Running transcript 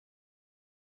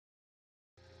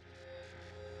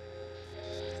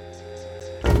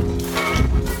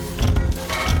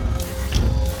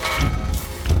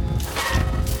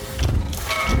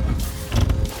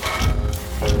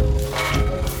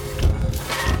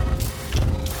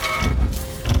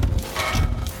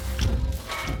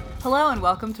Hello and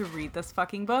welcome to Read This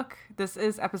Fucking Book. This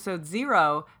is episode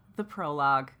 0, the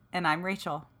prologue, and I'm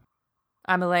Rachel.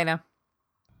 I'm Elena.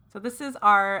 So this is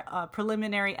our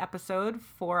preliminary episode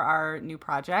for our new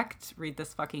project, Read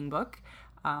This Fucking Book.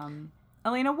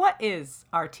 Elena, what is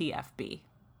RTFB?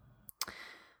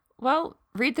 Well,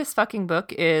 Read This Fucking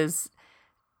Book is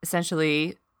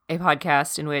essentially a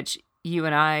podcast in which you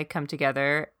and I come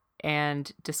together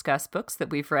and discuss books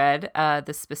that we've read.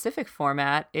 The specific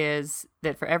format is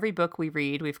that for every book we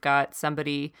read, we've got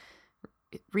somebody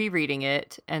rereading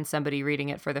it and somebody reading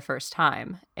it for the first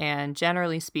time. And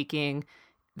generally speaking,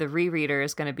 the rereader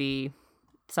is going to be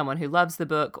someone who loves the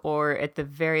book or at the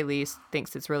very least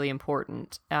thinks it's really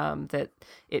important that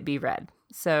it be read.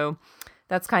 So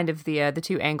that's kind of the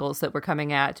two angles that we're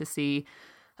coming at to see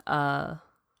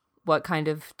what kind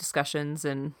of discussions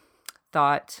and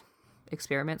thought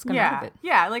experiments come out of it.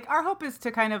 Yeah, like our hope is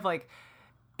to kind of like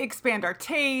expand our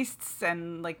tastes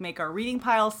and like make our reading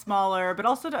pile smaller, but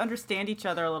also to understand each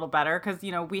other a little better because,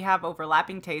 you know, we have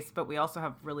overlapping tastes, but we also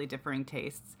have really differing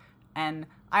tastes. And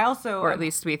I also... Or at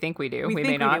least we think we do. We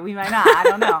may not. We might not. I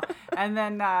don't know. And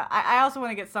then I also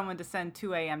want to get someone to send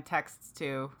 2 a.m. texts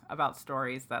to about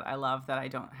stories that I love that I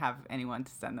don't have anyone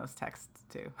to send those texts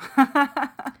to.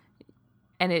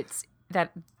 And it's...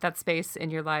 That space in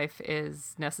your life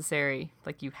is necessary.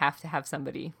 Like, you have to have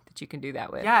somebody that you can do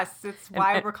that with. Yes, it's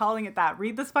why we're calling it that.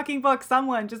 Read this fucking book.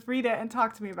 Someone just read it and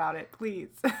talk to me about it, please.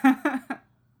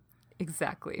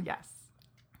 Exactly. Yes.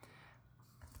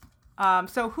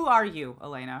 So who are you,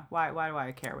 Elena? Why do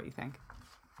I care what you think?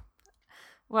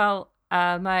 Well,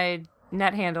 my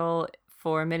net handle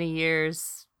for many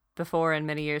years before and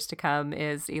many years to come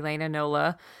is Elena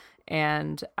Nola,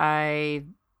 and I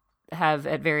have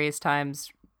at various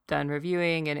times done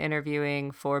reviewing and interviewing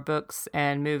for books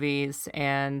and movies,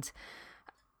 and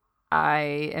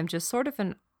I am just sort of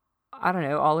an, I don't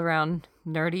know, all-around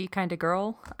nerdy kind of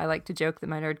girl. I like to joke that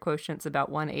my nerd quotient's about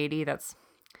 180. That's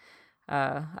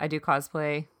I do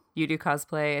cosplay, you do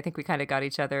cosplay. I think we kind of got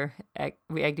each other,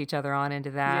 we egged each other on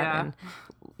into that. Yeah. And,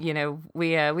 you know,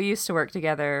 we used to work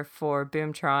together for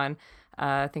Boomtron.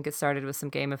 I think it started with some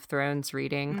Game of Thrones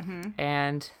reading,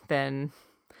 and then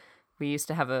we used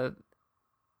to have a,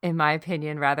 in my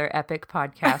opinion, rather epic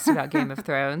podcast about Game of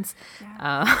Thrones.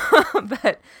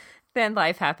 But then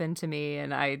life happened to me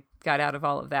and I got out of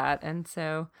all of that. And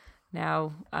so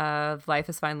now life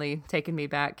has finally taken me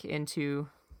back into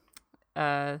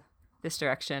this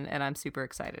direction, and I'm super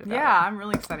excited about it. Yeah, I'm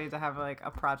really excited to have like a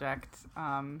project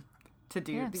to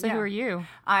do. Yeah, so who are you?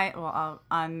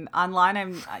 Online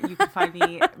you can find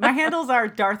me. My handles are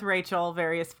Darth Rachel,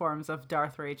 various forms of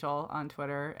Darth Rachel on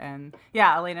Twitter, and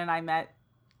yeah, Elena and I met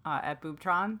at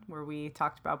Boobtron where we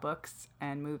talked about books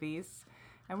and movies,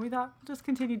 and we thought we'll just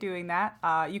continue doing that.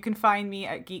 You can find me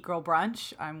at Geek Girl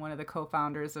Brunch. I'm one of the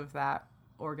co-founders of that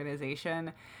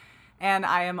organization. And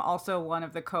I am also one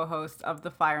of the co-hosts of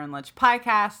the Fire and Lunch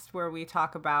podcast, where we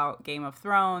talk about Game of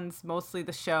Thrones, mostly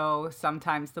the show,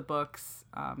 sometimes the books,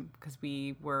 because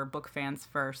we were book fans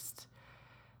first.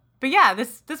 But yeah,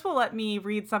 this will let me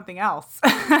read something else,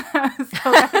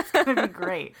 so that's going to be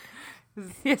great.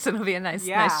 Yes, it'll be a nice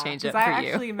change up for you. I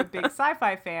actually am a big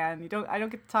sci-fi fan. I don't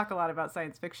get to talk a lot about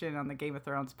science fiction on the Game of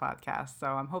Thrones podcast, so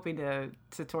I'm hoping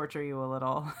to torture you a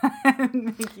little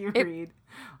and make you read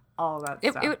all that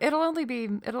stuff. It'll only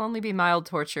be mild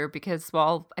torture because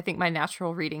while I think my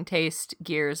natural reading taste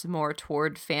gears more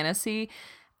toward fantasy,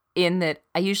 in that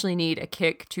I usually need a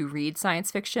kick to read science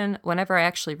fiction. Whenever I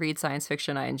actually read science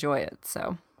fiction, I enjoy it.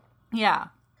 So yeah,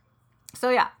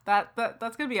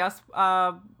 that's gonna be us.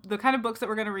 The kind of books that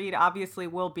we're gonna read obviously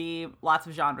will be lots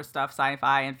of genre stuff,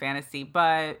 sci-fi and fantasy,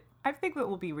 but I think that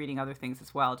we'll be reading other things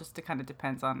as well. Just to kind of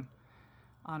depends on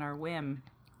our whim.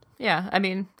 Yeah, I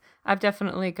mean, I've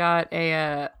definitely got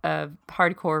a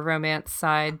hardcore romance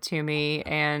side to me,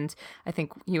 and I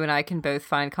think you and I can both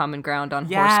find common ground on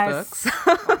horse books.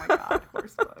 Oh my god,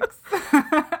 horse books.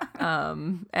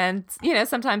 And you know,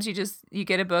 sometimes you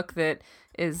get a book that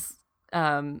is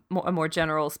a more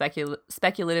general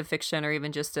speculative fiction, or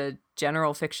even just a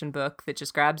general fiction book that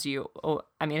just grabs you. Oh,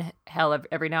 I mean, hell,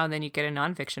 every now and then you get a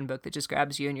nonfiction book that just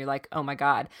grabs you, and you're like, oh my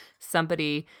god,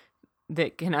 somebody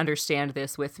that can understand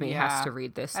this with me has to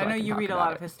read this. So I know you read a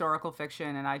lot of historical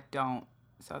fiction, and I don't,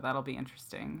 so that'll be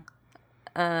interesting.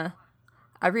 I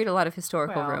read a lot of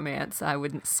historical romance. I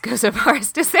wouldn't go so far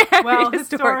as to say I read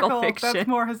historical fiction. That's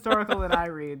more historical than I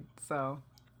read, so.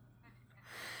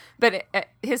 But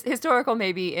historical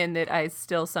maybe in that I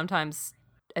still sometimes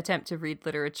attempt to read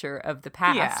literature of the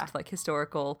past, like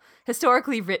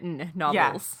historically written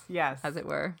novels, yes, as it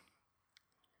were.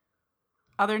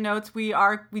 Other notes, we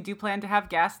do plan to have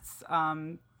guests.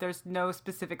 there's no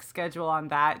specific schedule on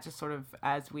that, just sort of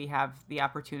as we have the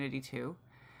opportunity to.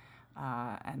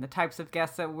 And the types of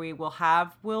guests that we will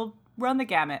have will run the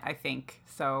gamut, I think.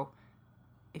 So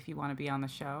if you want to be on the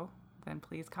show, then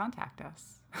please contact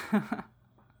us.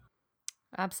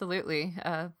 Absolutely.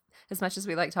 As much as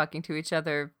we like talking to each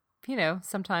other,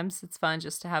 sometimes it's fun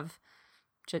just to have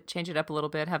change it up a little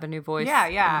bit, have a new voice.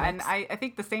 Yeah. And I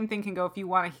think the same thing can go if you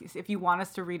want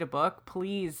us to read a book,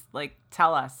 please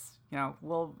tell us.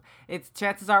 It's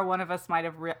chances are one of us might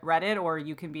have read it, or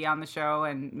you can be on the show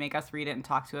and make us read it and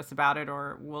talk to us about it,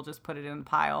 or we'll just put it in the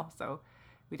pile. So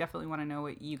we definitely want to know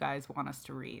what you guys want us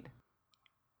to read.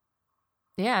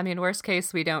 Yeah, I mean, worst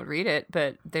case, we don't read it,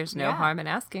 but there's no harm in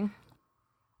asking.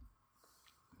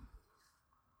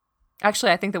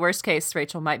 Actually, I think the worst case,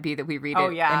 Rachel, might be that we read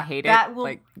it and hate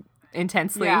it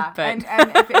intensely. Yeah, but...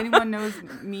 and if anyone knows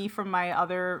me from my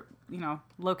other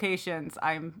locations,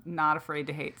 I'm not afraid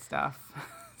to hate stuff.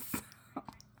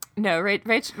 No,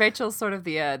 Rachel's sort of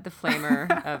the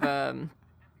flamer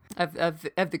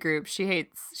of the group.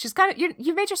 She's kind of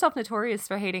you made yourself notorious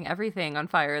for hating everything on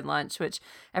Fire and Lunch, which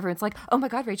everyone's like, oh my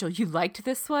God, Rachel, you liked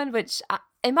this one, which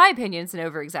in my opinion is an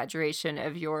over exaggeration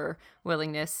of your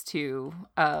willingness to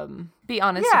be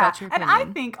honest about your opinion. And I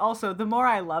think also the more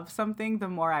I love something, the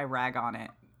more I rag on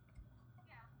it.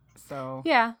 So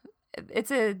yeah,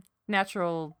 it's a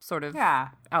natural sort of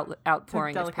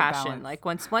outpouring of passion.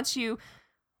 Balance. Once you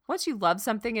love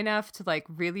something enough to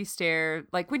really stare,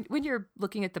 when you're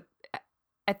looking at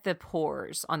the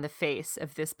pores on the face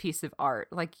of this piece of art,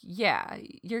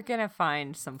 you're gonna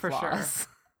find some flaws. For sure.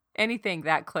 Anything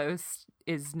that close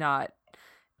is not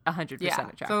 100%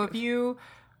 attractive. So if you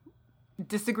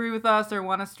disagree with us or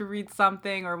want us to read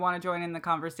something or want to join in the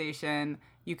conversation,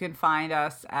 you can find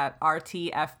us at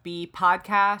RTFB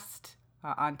Podcast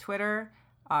on Twitter.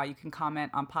 You can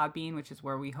comment on Podbean, which is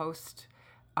where we host.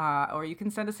 Or you can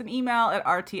send us an email at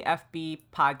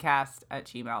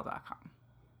rtfbpodcast@gmail.com.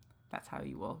 That's how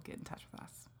you will get in touch with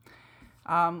us.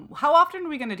 How often are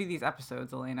we going to do these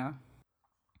episodes, Elena?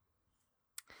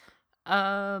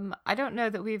 I don't know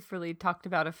that we've really talked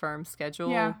about a firm schedule.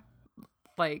 Yeah.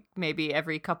 Maybe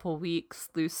every couple weeks,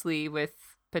 loosely, with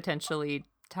potentially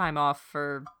time off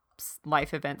for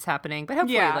life events happening. But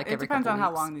hopefully, it depends on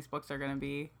how long these books are going to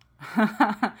be.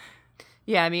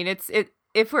 Yeah, I mean,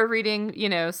 if we're reading,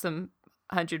 some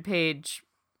 100-page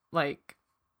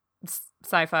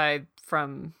sci-fi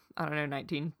from, I don't know,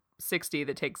 1960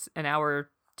 that takes an hour,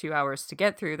 2 hours to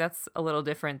get through, that's a little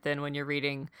different than when you're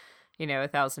reading,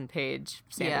 1,000-page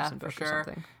Sanderson book or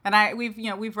something. And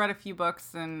we've read a few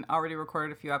books and already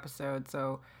recorded a few episodes,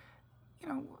 so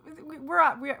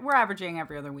we're averaging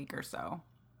every other week or so.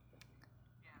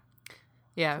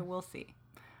 Yeah. So we'll see.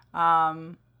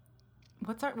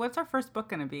 What's our first book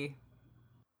going to be?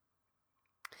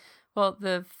 Well,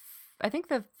 I think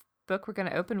the book we're going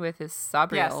to open with is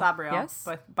Sabriel. Yeah, Sabriel, yes?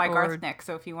 by Garth Nix.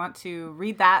 So if you want to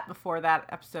read that before that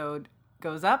episode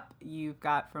goes up, you've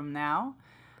got from now,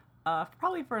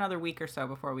 probably for another week or so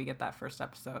before we get that first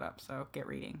episode up. So get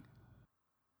reading.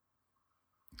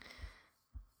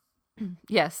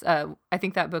 Yes, I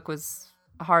think that book was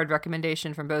a hard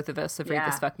recommendation from both of us to read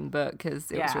this fucking book because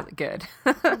it was really good.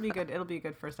 It'll be good. It'll be a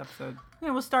good first episode.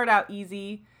 We'll start out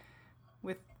easy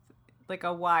with a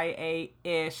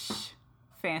YA-ish,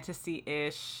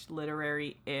 fantasy-ish,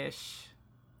 literary-ish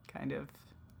kind of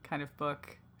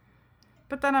book.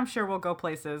 But then I'm sure we'll go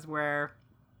places where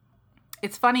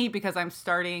it's funny because I'm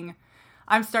starting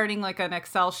an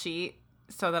Excel sheet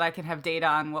so that I can have data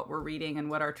on what we're reading and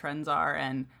what our trends are.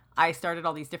 And I started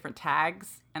all these different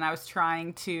tags and I was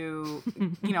trying to,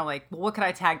 what could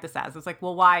I tag this as? It's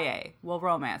YA,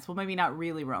 romance. Well, maybe not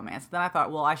really romance. Then I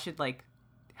thought, I should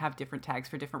have different tags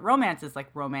for different romances, like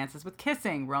romances with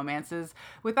kissing, romances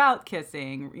without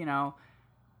kissing,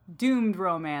 doomed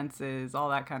romances, all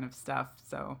that kind of stuff.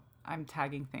 So I'm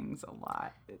tagging things a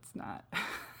lot. It's not.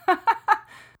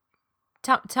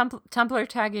 Tumblr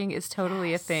tagging is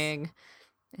totally a thing.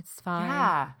 It's fine.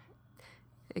 Yeah.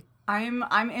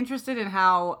 I'm interested in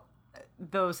how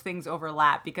those things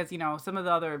overlap because, some of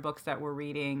the other books that we're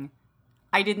reading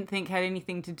I didn't think had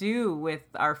anything to do with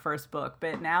our first book.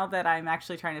 But now that I'm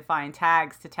actually trying to find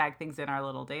tags to tag things in our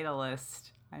little data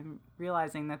list, I'm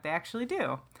realizing that they actually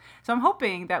do. So I'm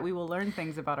hoping that we will learn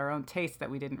things about our own taste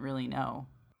that we didn't really know.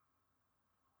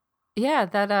 Yeah,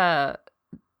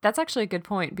 that's actually a good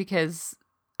point because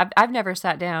I've never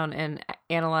sat down and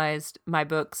analyzed my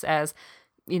books as,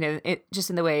 just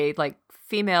in the way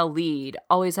female lead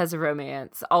always has a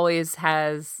romance, always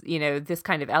has, this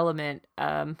kind of element.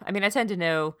 I tend to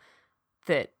know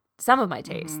that some of my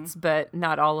tastes, but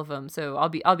not all of them. So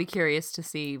I'll be curious to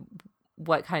see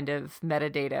what kind of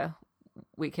metadata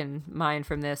we can mine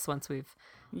from this once we've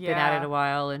been at it a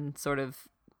while and sort of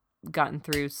gotten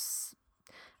through,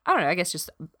 I don't know, I guess just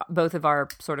both of our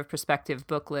sort of prospective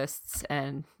book lists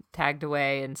and tagged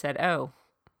away and said, oh,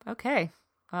 okay,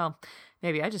 well,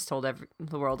 maybe I just told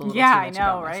the world a little too much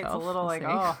about right? myself. It's a little We'll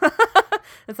like, see.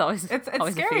 It's always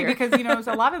scary because, you know, it's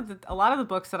a lot of the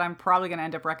books that I'm probably going to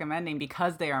end up recommending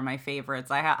because they are my favorites.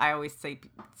 I always say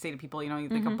to people, you know, you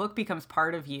think a book becomes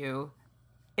part of you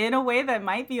in a way that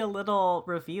might be a little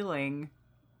revealing.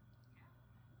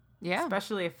 Yeah.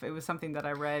 Especially if it was something that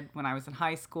I read when I was in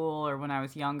high school or when I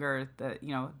was younger, that, you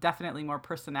know, definitely more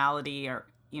personality or,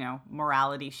 you know,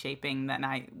 morality shaping than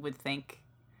I would think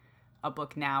a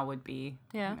book now would be.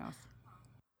 Yeah. Who knows?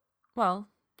 Well,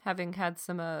 having had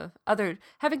some other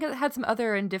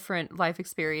and different life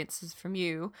experiences from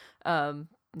you,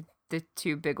 the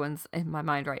two big ones in my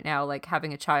mind right now, like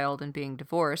having a child and being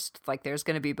divorced, like there's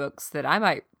going to be books that I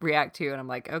might react to and I'm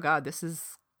like, oh God,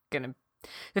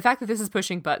 the fact that this is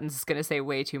pushing buttons is going to say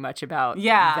way too much about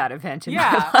that event in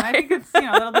my life. And I think it's, you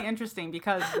know, that'll be interesting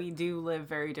because we do live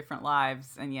very different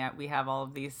lives and yet we have all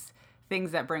of these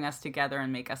things that bring us together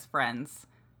and make us friends.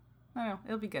 I don't know,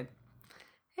 it'll be good.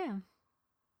 Yeah.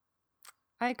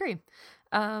 I agree.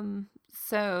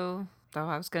 So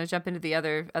I was going to jump into the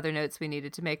other notes we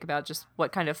needed to make about just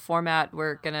what kind of format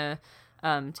we're going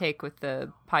to take with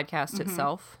the podcast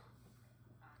itself.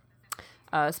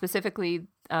 Specifically,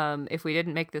 if we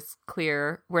didn't make this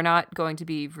clear, we're not going to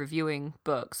be reviewing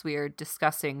books. We are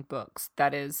discussing books.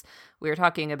 That is, we are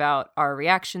talking about our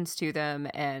reactions to them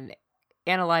and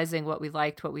analyzing what we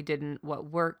liked, what we didn't, what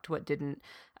worked, what didn't.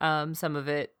 Some of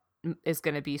it is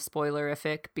going to be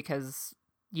spoilerific because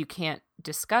you can't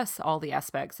discuss all the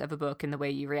aspects of a book and the way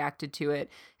you reacted to it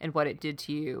and what it did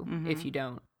to you if you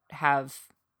don't have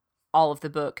all of the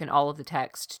book and all of the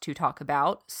text to talk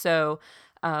about. So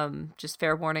just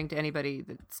fair warning to anybody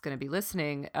that's going to be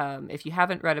listening. If you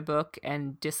haven't read a book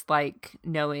and dislike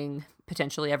knowing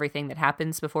potentially everything that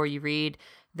happens before you read,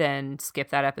 then skip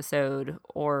that episode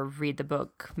or read the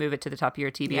book, move it to the top of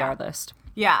your TBR list.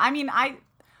 Yeah. I mean,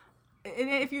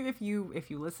 if you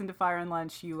listen to Fire and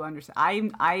Lunch, you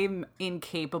understand. I'm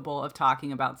incapable of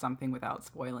talking about something without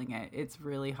spoiling it. It's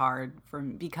really hard for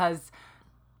me because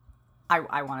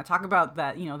I want to talk about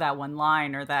that, you know, that one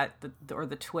line or or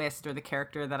the twist or the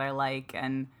character that I like,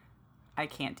 and I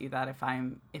can't do that if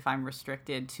I'm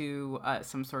restricted to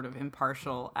some sort of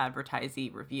impartial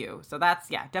advertisee review. So that's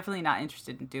definitely not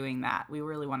interested in doing that. We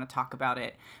really want to talk about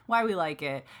it, why we like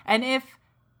it, and if,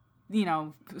 you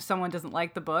know, someone doesn't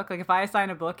like the book, like if I assign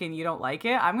a book and you don't like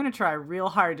it, I'm going to try real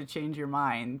hard to change your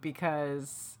mind,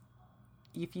 because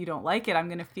if you don't like it, I'm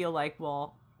going to feel like,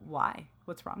 well, why?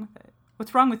 What's wrong with it?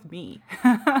 What's wrong with me?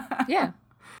 Yeah.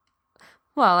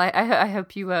 Well, I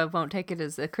hope you won't take it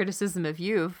as a criticism of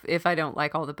you if I don't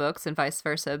like all the books and vice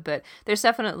versa. But there's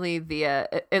definitely the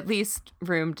at least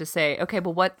room to say, okay,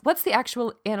 well, what's the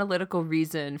actual analytical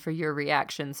reason for your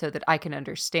reaction so that I can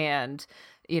understand,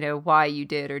 you know, why you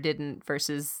did or didn't,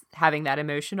 versus having that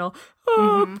emotional,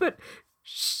 but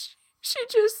she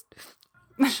just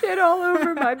shit all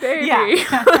over my baby.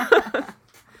 Yeah.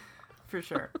 For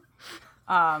sure.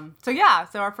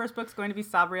 So our first book's going to be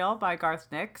Sabriel by Garth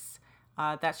Nix.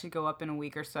 That should go up in a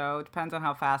week or so. It depends on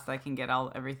how fast I can get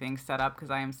everything set up, because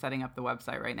I am setting up the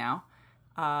website right now.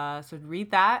 So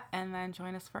read that and then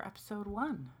join us for episode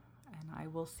 1. And I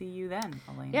will see you then,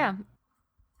 Elena. Yeah.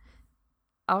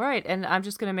 All right. And I'm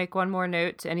just going to make one more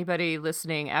note to anybody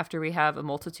listening after we have a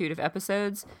multitude of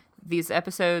episodes. These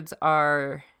episodes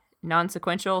are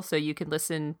non-sequential, so you can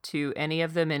listen to any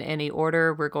of them in any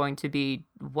order. We're going to be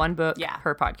one book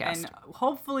per podcast. And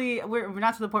hopefully, we're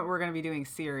not to the point where we're going to be doing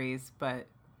series, but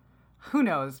who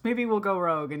knows? Maybe we'll go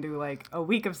rogue and do like a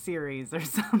week of series or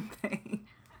something.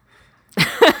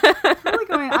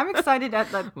 I'm excited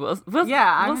at the. We'll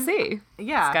see.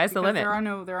 Yeah, sky's the limit.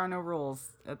 There are no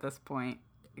rules at this point,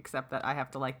 except that I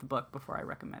have to like the book before I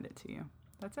recommend it to you.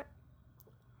 That's it.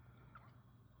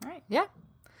 All right. Yeah.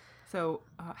 So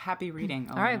happy reading.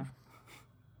 All right.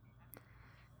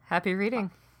 Happy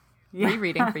reading. Yeah.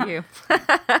 Rereading for you.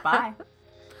 Bye.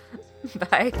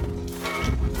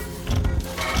 Bye.